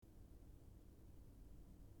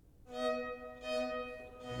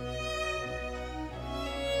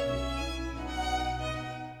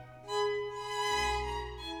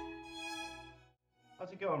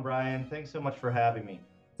going, Brian? Thanks so much for having me.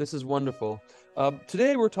 This is wonderful.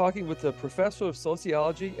 Today we're talking with the professor of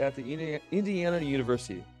sociology at the Indiana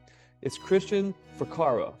University. It's Christian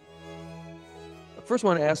Vaccaro. First, I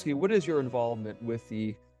want to ask you, what is your involvement with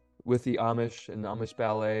the Amish and Amish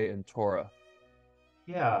ballet and Torah?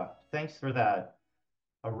 Yeah, thanks for that.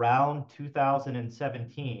 Around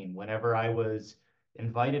 2017, whenever I was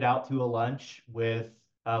invited out to a lunch with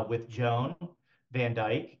Joan Van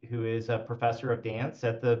Dyke, who is a professor of dance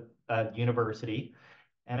at the university,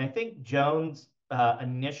 and I think Joan's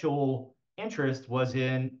initial interest was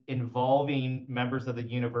in involving members of the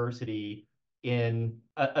university in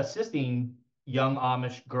assisting young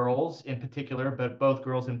Amish girls in particular, but both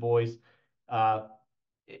girls and boys, uh,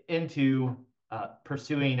 into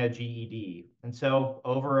pursuing a GED. And so,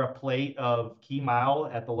 over a plate of Key Mile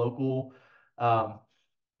at the local um,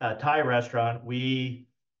 Thai restaurant, we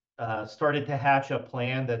started to hatch a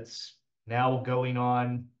plan that's now going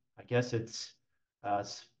on, I guess it's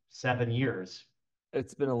 7 years.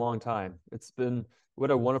 It's been a long time. It's been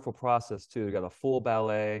what a wonderful process too. You got a full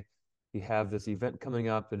ballet. You have this event coming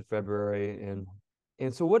up in February,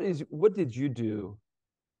 and so what did you do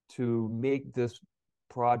to make this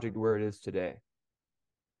project where it is today?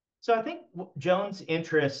 So I think Joan's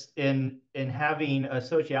interest in having a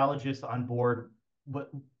sociologist on board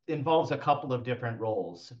involves a couple of different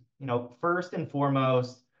roles. First and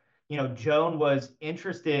foremost, Joan was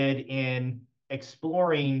interested in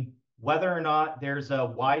exploring whether or not there's a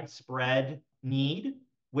widespread need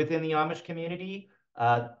within the Amish community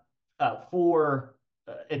for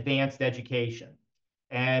advanced education,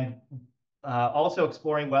 and also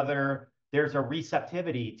exploring whether there's a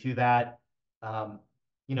receptivity to that um,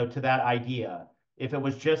 to that idea. If it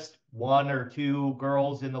was just one or two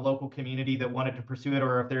girls in the local community that wanted to pursue it,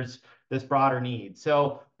 or if there's this broader need.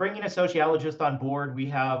 So bringing a sociologist on board, we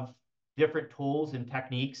have different tools and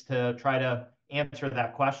techniques to try to answer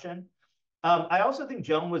that question. I also think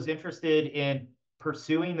Joan was interested in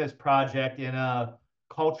pursuing this project in a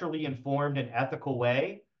culturally informed and ethical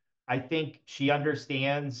way. I think she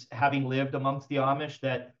understands, having lived amongst the Amish,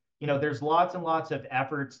 that there's lots and lots of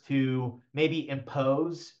efforts to maybe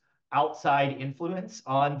impose outside influence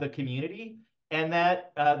on the community, and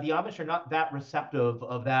that the Amish are not that receptive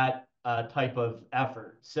of that type of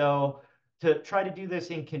effort. So to try to do this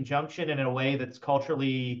in conjunction and in a way that's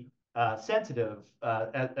culturally sensitive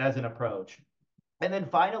as an approach. And then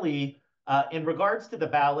finally, in regards to the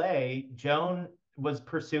ballet, Joan was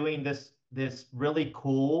pursuing this really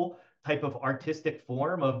cool type of artistic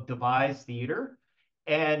form of devised theater,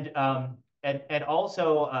 and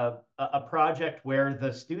also a project where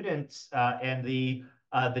the students and the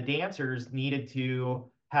dancers needed to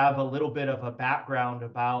have a little bit of a background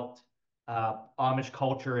about Amish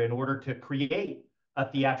culture in order to create a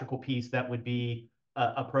theatrical piece that would be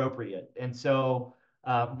appropriate. And so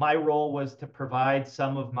my role was to provide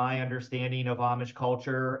some of my understanding of Amish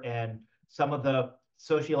culture and some of the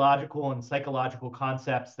sociological and psychological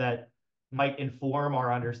concepts that might inform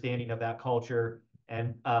our understanding of that culture,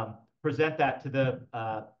 and present that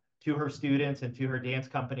to her students and to her dance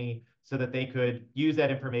company so that they could use that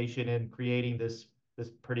information in creating this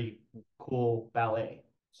pretty cool ballet.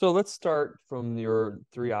 So let's start from your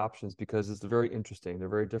three options because it's very interesting. They're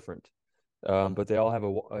very different, but they all have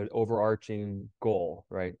an overarching goal,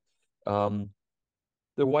 right? Um,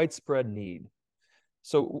 the widespread need.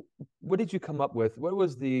 So, what did you come up with? What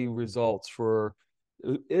was the results for?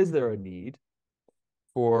 Is there a need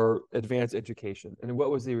for advanced education, and what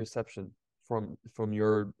was the reception from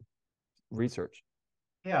your research?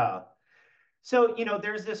 Yeah. So,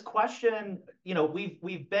 there's this question,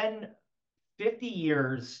 we've been 50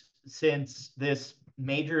 years since this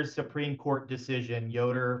major Supreme Court decision,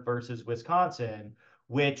 Yoder versus Wisconsin,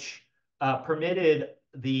 which permitted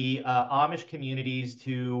the Amish communities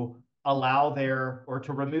to allow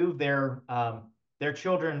to remove their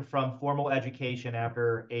children from formal education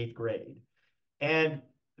after eighth grade. And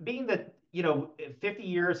being that, 50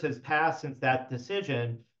 years has passed since that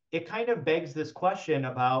decision, it kind of begs this question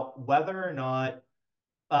about whether or not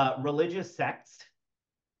religious sects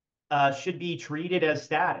should be treated as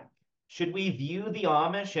static. Should we view the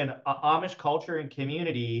Amish and Amish culture and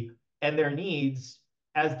community and their needs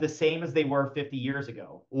as the same as they were 50 years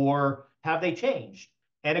ago? Or have they changed?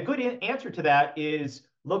 And a good answer to that is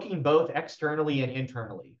looking both externally and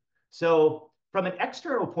internally. So, from an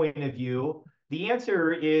external point of view, the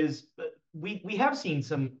answer is we have seen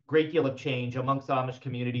some great deal of change amongst Amish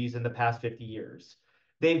communities in the past 50 years.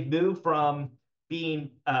 They've moved from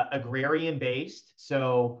being agrarian based,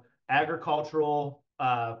 so agricultural,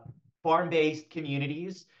 farm based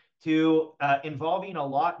communities, to involving a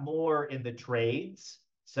lot more in the trades.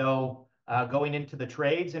 So going into the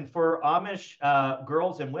trades, and for Amish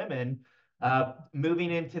girls and women, moving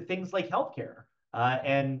into things like healthcare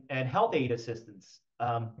and health aid assistance.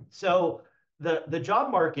 So the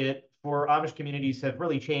job market for Amish communities have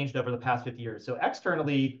really changed over the past 50 years. So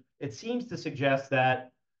externally, it seems to suggest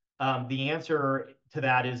that the answer to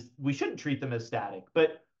that is we shouldn't treat them as static.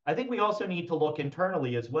 But I think we also need to look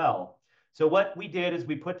internally as well. So what we did is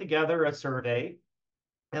we put together a survey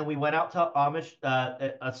and we went out to Amish,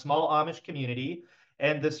 a small Amish community,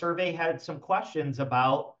 and the survey had some questions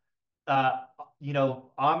about, uh,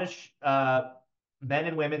 Amish men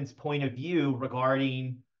and women's point of view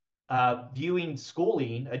regarding viewing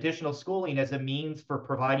schooling, additional schooling, as a means for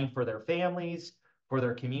providing for their families, for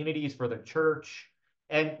their communities, for their church,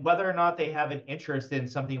 and whether or not they have an interest in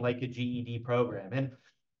something like a GED program. And,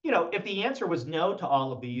 if the answer was no to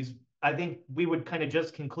all of these, I think we would kind of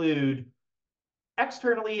just conclude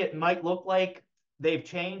externally, it might look like they've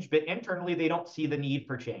changed, but internally, they don't see the need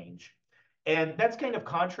for change. And that's kind of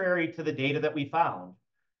contrary to the data that we found.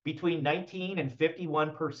 Between 19 and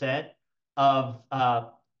 51% of, uh,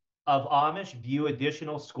 of Amish view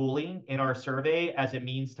additional schooling in our survey as a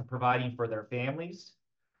means to providing for their families.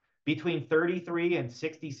 Between 33 and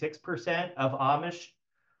 66% of Amish,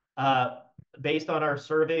 uh, based on our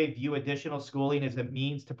survey, view additional schooling as a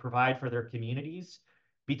means to provide for their communities.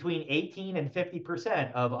 Between 18 and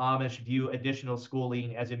 50% of Amish view additional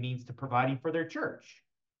schooling as a means to providing for their church.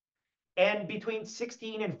 And between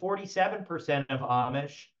 16 and 47% of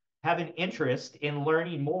Amish have an interest in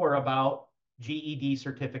learning more about GED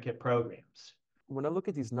certificate programs. When I look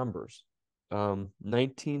at these numbers,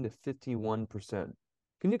 19 to 51%,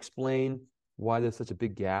 can you explain why there's such a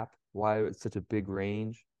big gap? Why it's such a big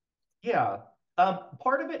range? Yeah.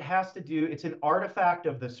 Part of it has to do, it's an artifact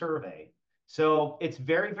of the survey. So it's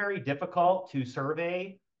very, very difficult to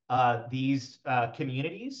survey these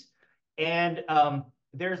communities. And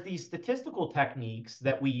there's these statistical techniques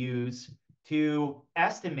that we use to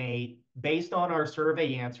estimate, based on our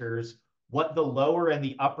survey answers, what the lower and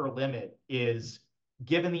the upper limit is,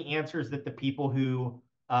 given the answers that the people who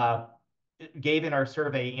gave in our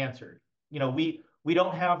survey answered. We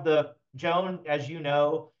don't have the Joan, as you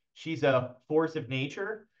know, she's a force of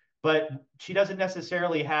nature, but she doesn't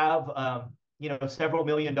necessarily have several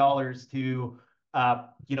 $1,000,000 to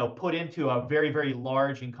put into a very, very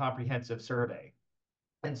large and comprehensive survey.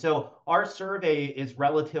 And so our survey is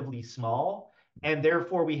relatively small, and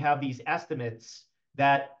therefore we have these estimates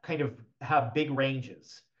that kind of have big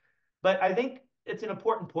ranges. But I think it's an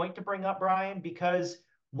important point to bring up, Brian, because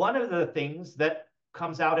one of the things that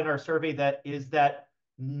comes out in our survey that is that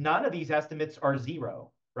none of these estimates are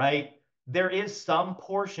zero, right? There is some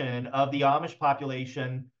portion of the Amish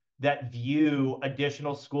population that view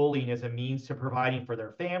additional schooling as a means to providing for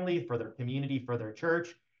their family, for their community, for their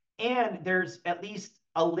church. And there's at least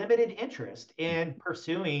a limited interest in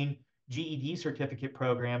pursuing GED certificate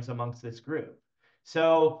programs amongst this group.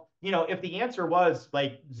 So, if the answer was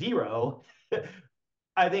like zero,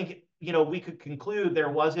 I think, we could conclude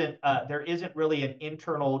there isn't really an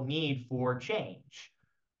internal need for change.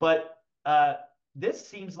 But this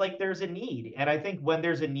seems like there's a need. And I think when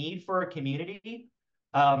there's a need for a community,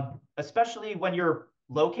 especially when you're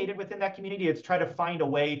located within that community, it's try to find a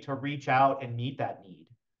way to reach out and meet that need.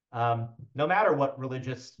 No matter what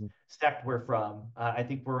religious sect we're from, I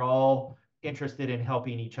think we're all interested in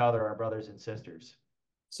helping each other, our brothers and sisters.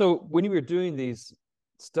 So when you were doing these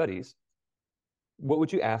studies, what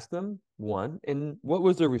would you ask them? One, and what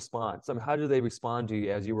was their response? I mean, how did they respond to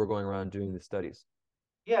you as you were going around doing the studies?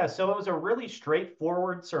 Yeah, so it was a really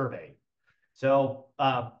straightforward survey. So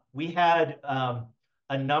we had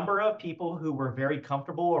a number of people who were very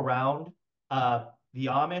comfortable around the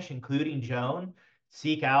Amish, including Joan,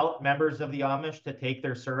 seek out members of the Amish to take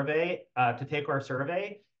their survey, to take our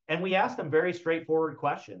survey. And we asked them very straightforward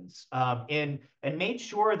questions and made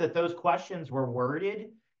sure that those questions were worded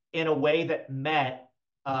in a way that met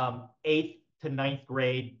eighth to ninth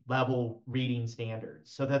grade level reading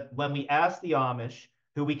standards. So that when we asked the Amish,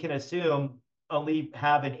 who we can assume only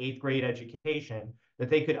have an eighth grade education, that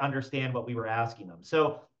they could understand what we were asking them.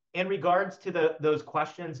 So in regards to those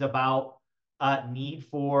questions about need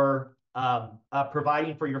for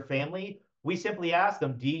providing for your family, we simply ask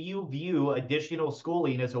them, do you view additional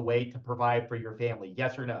schooling as a way to provide for your family?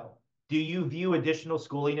 Yes or no? Do you view additional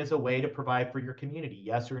schooling as a way to provide for your community?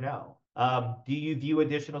 Yes or no? Do you view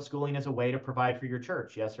additional schooling as a way to provide for your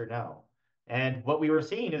church? Yes or no? And what we were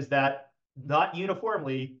seeing is that not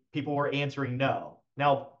uniformly, people were answering no.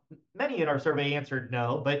 Now, many in our survey answered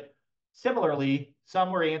no, but similarly,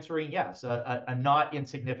 some were answering yes. A not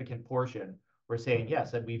insignificant portion were saying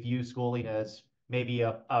yes, and we view schooling as maybe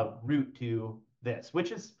a route to this,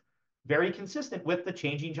 which is very consistent with the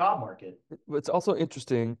changing job market. It's also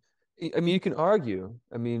interesting. I mean, you can argue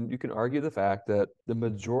the fact that the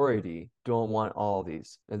majority don't want all of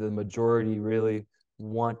these, and the majority really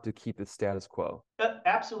want to keep the status quo.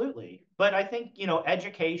 Absolutely. But I think,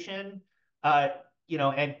 education,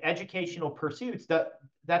 and educational pursuits,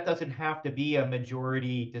 that doesn't have to be a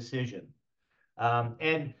majority decision.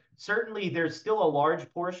 And certainly there's still a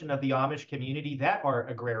large portion of the Amish community that are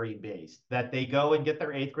agrarian based, that they go and get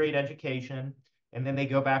their eighth grade education, and then they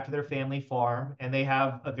go back to their family farm and they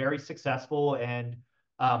have a very successful and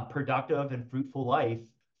productive and fruitful life.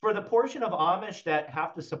 For the portion of Amish that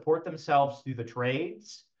have to support themselves through the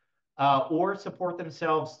trades, or support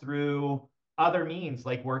themselves through other means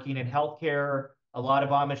like working in healthcare, a lot of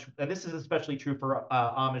Amish, and this is especially true for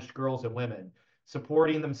Amish girls and women,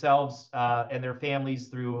 supporting themselves and their families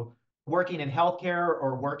through working in healthcare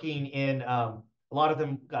or working in, a lot of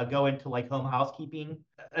them go into like home housekeeping.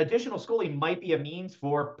 Additional schooling might be a means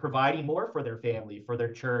for providing more for their family, for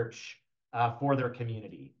their church, for their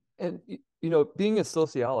community. And being a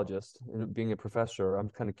sociologist and being a professor, I'm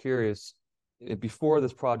kind of curious. Before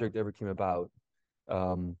this project ever came about,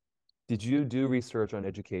 um, did you do research on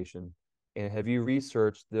education, and have you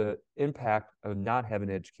researched the impact of not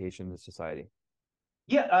having education in society?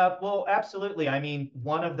 Yeah, well, absolutely. I mean,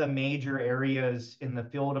 one of the major areas in the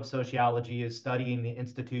field of sociology is studying the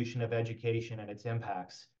institution of education and its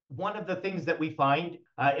impacts. One of the things that we find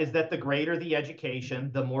is that the greater the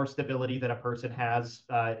education, the more stability that a person has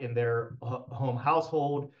in their home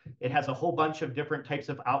household. It has a whole bunch of different types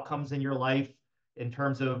of outcomes in your life in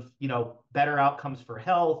terms of, better outcomes for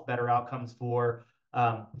health, better outcomes for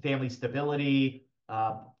family stability,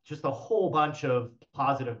 just a whole bunch of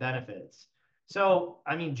positive benefits. So,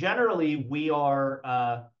 I mean, generally, we are,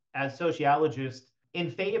 as sociologists,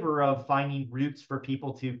 in favor of finding routes for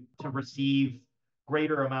people to receive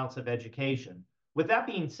greater amounts of education. With that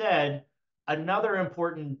being said, another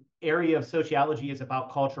important area of sociology is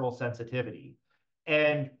about cultural sensitivity.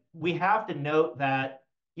 And we have to note that,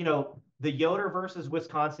 the Yoder versus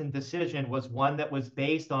Wisconsin decision was one that was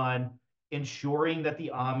based on ensuring that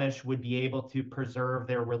the Amish would be able to preserve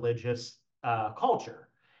their religious culture.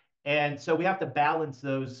 And so we have to balance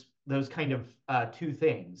those kind of two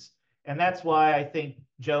things. And that's why I think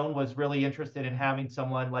Joan was really interested in having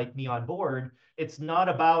someone like me on board. It's not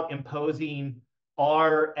about imposing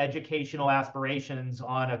our educational aspirations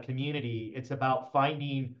on a community. It's about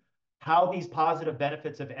finding how these positive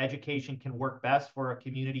benefits of education can work best for a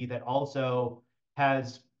community that also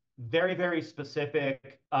has very, very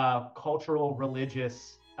specific cultural,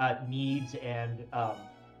 religious needs and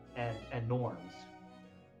norms.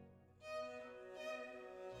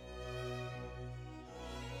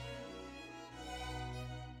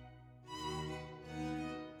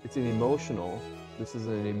 It's an emotional, this is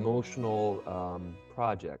an emotional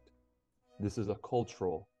project. This is a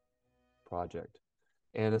cultural project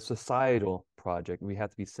and a societal project. We have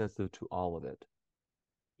to be sensitive to all of it.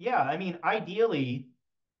 Yeah, I mean, ideally,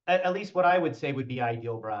 at least what I would say would be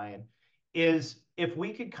ideal, Brian, is if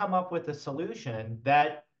we could come up with a solution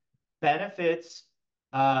that benefits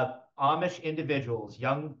Amish individuals,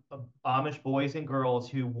 young Amish boys and girls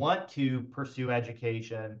who want to pursue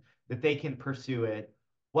education, that they can pursue it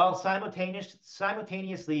while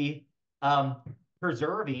simultaneously um,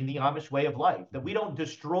 preserving the Amish way of life. That we don't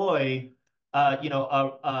destroy,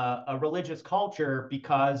 a religious culture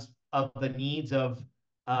because of the needs of,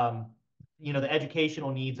 um, the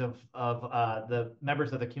educational needs of the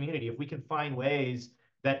members of the community. If we can find ways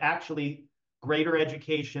that actually greater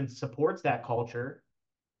education supports that culture,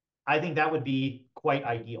 I think that would be quite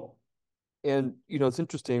ideal. And it's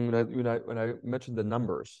interesting when I mentioned the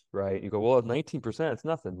numbers, right? You go, well, 19%, it's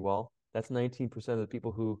nothing. Well, that's 19% of the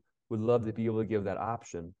people who would love to be able to give that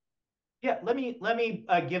option. Yeah, let me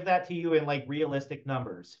give that to you in like realistic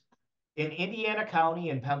numbers. In Indiana County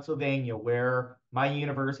in Pennsylvania, where my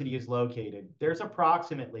university is located, there's an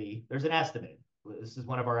estimate. This is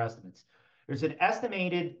one of our estimates. There's an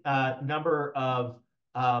estimated number of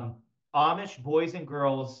um, Amish boys and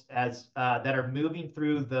girls that are moving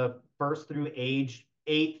through the first through age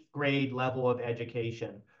eighth grade level of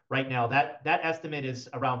education right now. That estimate is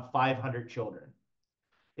around 500 children.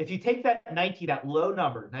 If you take that low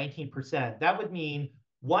number, 19%, that would mean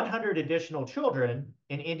 100 additional children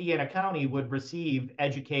in Indiana County would receive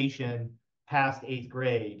education past eighth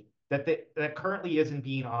grade that currently isn't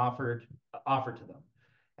being offered to them.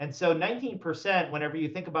 And so 19%, whenever you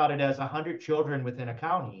think about it as 100 children within a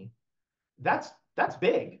county, that's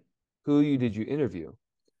big. Did you interview?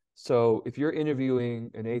 So if you're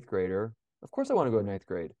interviewing an eighth grader, of course I want to go to ninth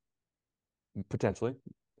grade. potentially.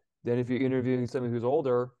 Then if you're interviewing someone who's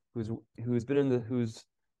older, who's been in the who's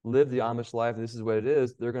lived the Amish life, and this is what it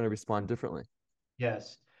is, they're going to respond differently.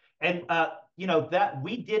 Yes. And that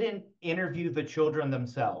we didn't interview the children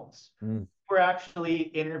themselves. Mm. We're actually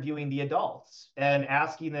interviewing the adults and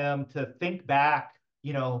asking them to think back,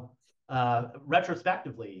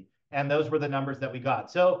 retrospectively. And those were the numbers that we got.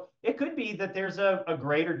 So it could be that there's a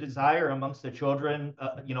greater desire amongst the children,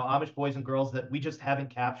 Amish boys and girls that we just haven't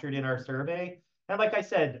captured in our survey. And like I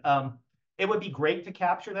said, it would be great to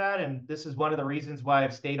capture that. And this is one of the reasons why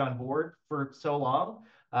I've stayed on board for so long,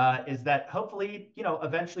 is that hopefully,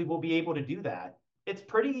 eventually we'll be able to do that. It's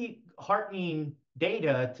pretty heartening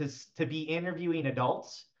data to be interviewing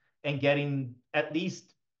adults and getting at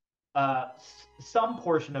least some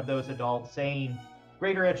portion of those adults saying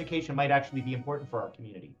greater education might actually be important for our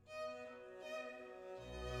community.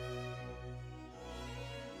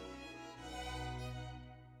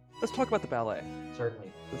 Let's talk about the ballet.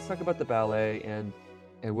 Certainly. Let's talk about the ballet and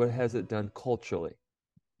what has it done culturally.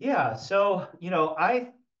 Yeah, so I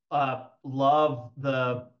love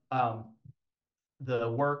the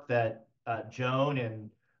work that Joan and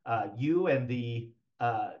you and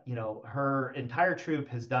her entire troupe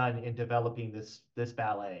has done in developing this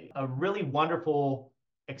ballet. A really wonderful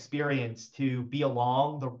experience to be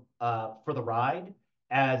along for the ride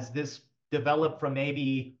as this developed from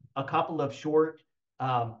maybe a couple of short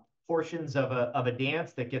portions of a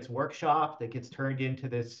dance that gets workshopped, that gets turned into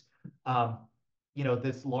this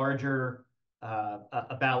larger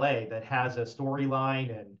a ballet that has a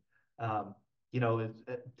storyline and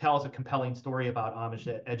it tells a compelling story about Amish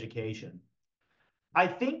education. I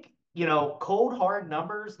think, cold hard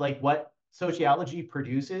numbers like what sociology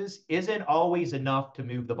produces isn't always enough to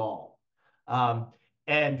move the ball. Um,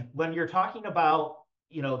 and when you're talking about,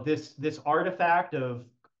 this artifact of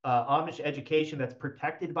Amish education that's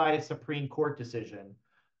protected by a Supreme Court decision,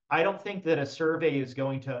 I don't think that a survey is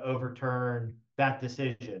going to overturn that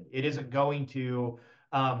decision. It isn't going to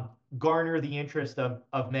garner the interest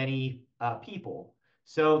of many people.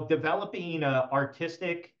 So developing an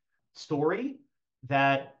artistic story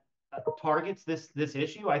that targets this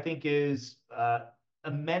issue, I think, is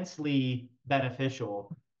immensely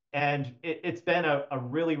beneficial. And it's been a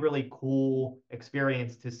really, really cool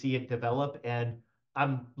experience to see it develop. And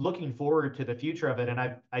I'm looking forward to the future of it. And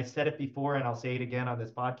I said it before, and I'll say it again on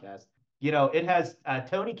this podcast. It has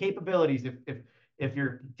Tony capabilities. If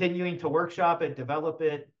you're continuing to workshop it, develop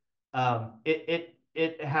it,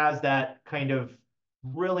 it has that kind of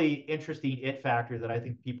really interesting it factor that I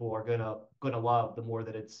think people are gonna love the more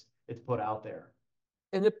that it's put out there.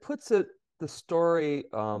 And it puts the story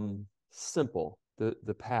simple,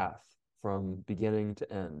 the path from beginning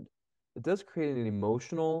to end. It does create an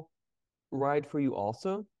emotional ride for you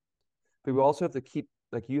also, but we also have to keep,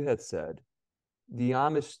 like you had said, the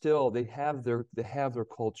Amish still they have their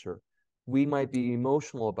culture. We might be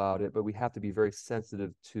emotional about it, but we have to be very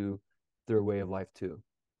sensitive to their way of life too.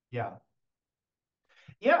 Yeah.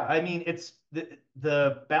 Yeah, I mean, it's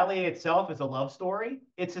the ballet itself is a love story.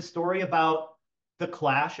 It's a story about the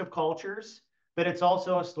clash of cultures, but it's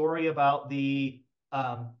also a story about the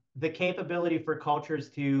capability for cultures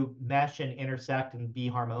to mesh and intersect and be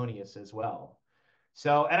harmonious as well.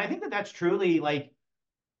 So, and I think that that's truly like,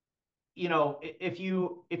 if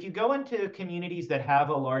you go into communities that have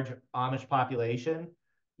a large Amish population,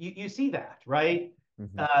 you see that, right?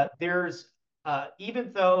 Mm-hmm. There's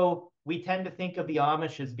even though we tend to think of the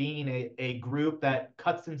Amish as being a group that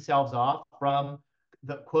cuts themselves off from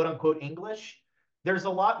the quote unquote English, there's a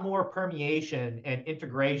lot more permeation and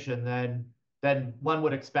integration than one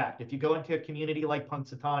would expect. If you go into a community like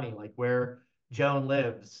Punxsutawney, like where Joan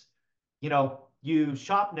lives, you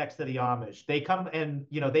shop next to the Amish. They come and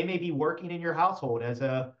they may be working in your household as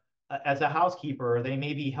a housekeeper, or they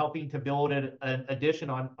may be helping to build an addition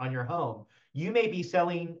on your home. You may be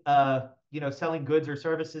selling selling goods or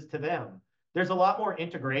services to them. There's a lot more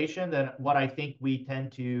integration than what I think we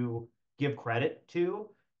tend to give credit to,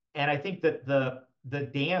 and I think that the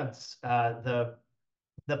dance, the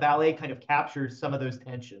ballet kind of captures some of those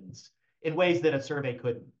tensions in ways that a survey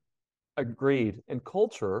couldn't. Agreed. And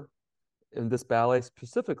culture, in this ballet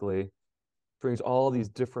specifically, brings all these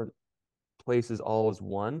different places all as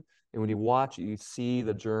one. And when you watch it, you see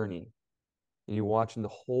the journey. And you're watching the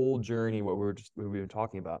whole journey, what we've been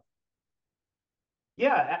talking about.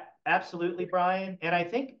 Yeah, absolutely, Brian. And I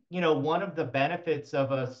think, one of the benefits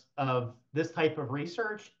of this type of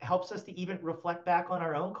research helps us to even reflect back on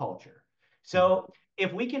our own culture. So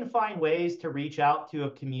if we can find ways to reach out to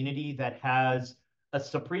a community that has a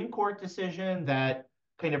Supreme Court decision that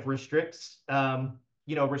kind of restricts,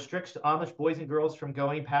 restricts Amish boys and girls from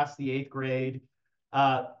going past the 8th grade,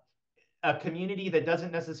 uh, a community that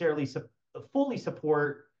doesn't necessarily fully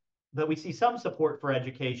support, but we see some support for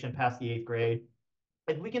education past the 8th grade.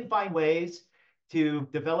 If we can find ways to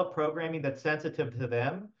develop programming that's sensitive to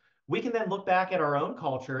them, we can then look back at our own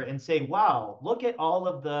culture and say, wow, look at all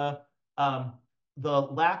of the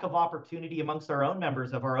lack of opportunity amongst our own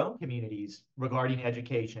members of our own communities regarding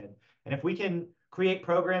education. And if we can create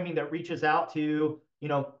programming that reaches out to,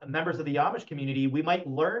 members of the Amish community, we might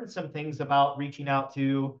learn some things about reaching out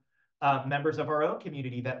to members of our own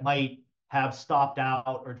community that might have stopped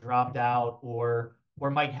out or dropped out or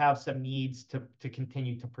might have some needs to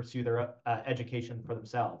continue to pursue their education for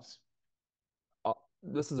themselves.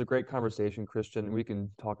 This is a great conversation, Christian. We can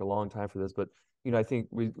talk a long time for this, but I think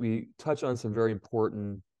we touch on some very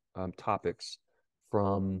important topics,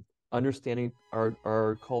 from understanding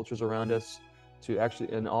our cultures around us to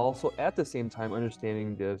actually, and also at the same time,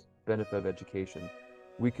 understanding the benefit of education.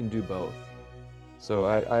 We can do both. So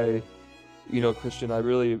I Christian, I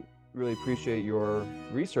really, really appreciate your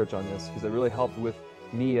research on this, because it really helped with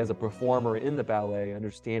me as a performer in the ballet,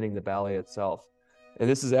 understanding the ballet itself. And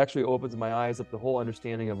this is actually opens my eyes up the whole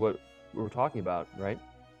understanding of what we're talking about, right?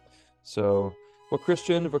 So, well,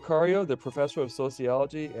 Christian Vaccaro, the professor of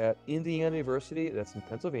sociology at Indiana University, that's in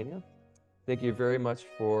Pennsylvania, thank you very much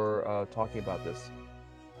for talking about this.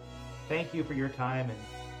 Thank you for your time, and